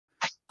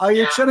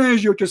I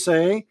challenge you to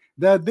say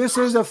that this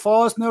is a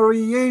false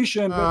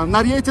narration.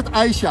 Narrated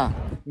Aisha.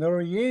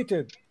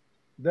 Narrated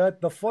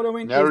that the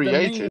following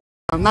Narrated. is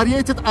the name.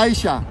 Narrated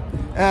Aisha.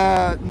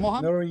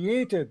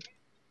 Narrated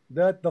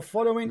that the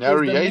following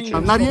Narrated. is the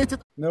name. Narrated.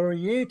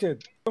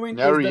 Narrated.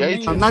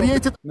 Narrated.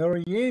 Narrated.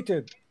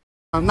 Narrated.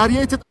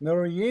 Narrated.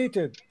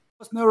 Narrated.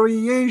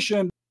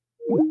 Narration.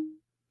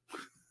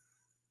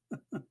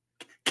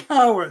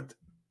 Coward.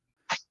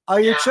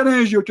 I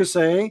challenge you to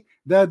say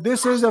that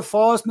this is a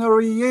false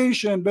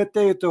narration,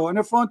 potato,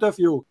 in front of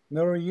you.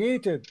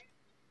 Narrated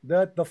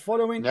that the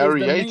following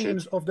Narrated. is the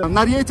names of the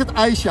Narrated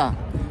Aisha.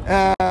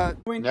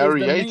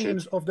 Narrated.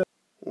 names of the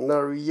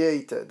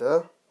Narrated,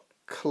 huh?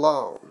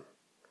 Clown.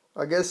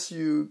 I guess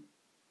you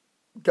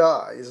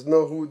guys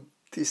know who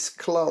this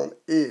clown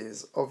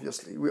is,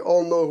 obviously. We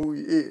all know who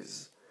he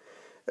is.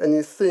 And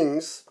he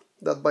thinks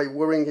that by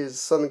wearing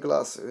his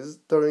sunglasses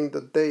during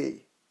the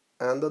day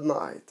and the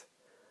night,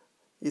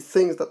 he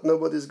thinks that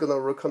nobody's gonna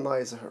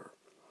recognize her.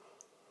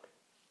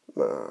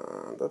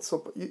 That's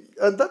so,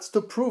 and that's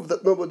to prove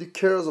that nobody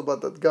cares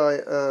about that guy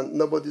and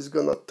nobody's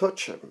gonna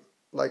touch him.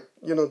 Like,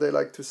 you know, they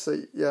like to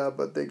say, yeah,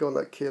 but they're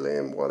gonna kill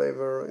him,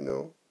 whatever, you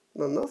know.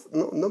 No,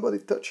 nobody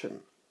touch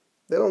him.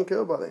 They don't care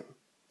about him.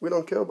 We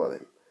don't care about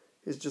him.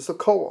 He's just a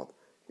coward.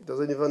 He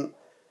doesn't even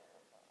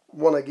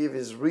want to give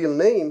his real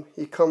name.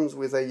 He comes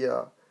with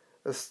a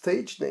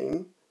stage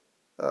name.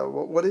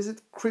 What is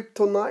it?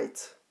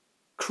 Kryptonite?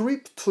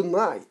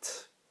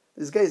 Kryptonite.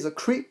 This guy is a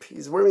creep.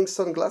 He's wearing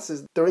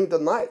sunglasses during the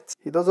night.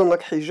 He doesn't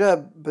like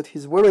hijab, but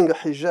he's wearing a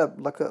hijab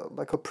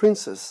like a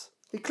princess.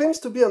 He claims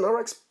to be an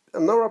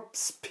Arab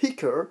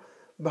speaker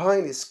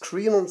behind his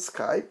screen on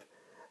Skype,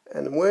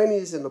 and when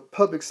he's in a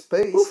public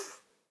space,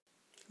 oof,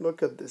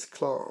 look at this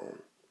clown.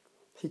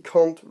 He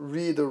can't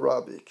read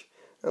Arabic,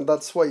 and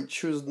that's why he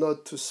chooses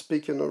not to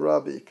speak in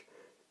Arabic,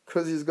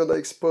 because he's gonna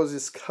expose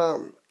his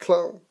clown.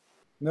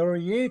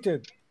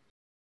 narrated.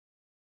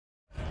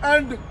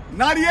 And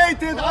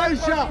narrated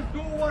Aisha.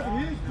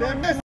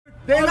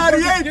 They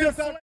narrated.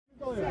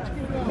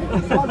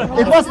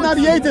 It was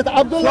narrated.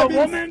 Abdullah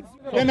bin.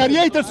 The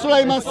narrator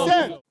Sulaiman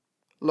said.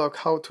 Look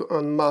how to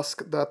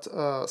unmask that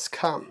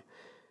scam.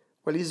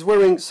 Well, he's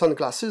wearing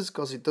sunglasses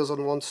because he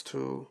doesn't want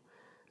to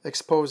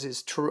expose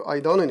his true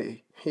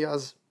identity. He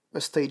has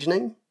a stage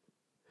name,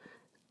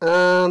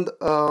 and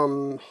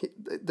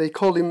they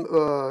call him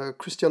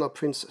Christiana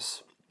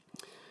Princess.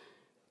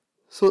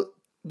 So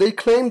they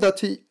claim that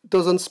he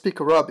doesn't speak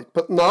Arabic,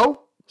 but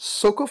now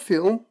Soko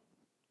Film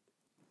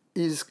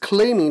is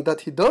claiming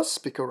that he does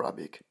speak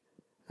Arabic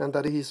and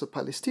that he is a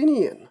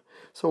Palestinian.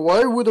 So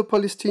why would a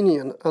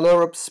Palestinian, an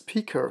Arab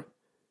speaker,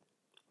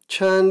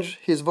 change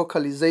his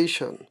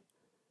vocalization?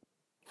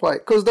 Why?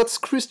 Because that's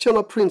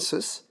Christiana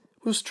Princess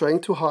who's trying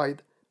to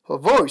hide her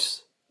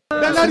voice.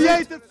 The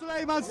narrated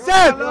Sulaiman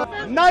said.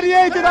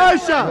 Narrated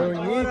Aisha.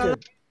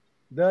 Narrated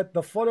that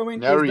the following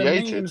is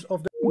Narrated. the names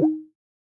of the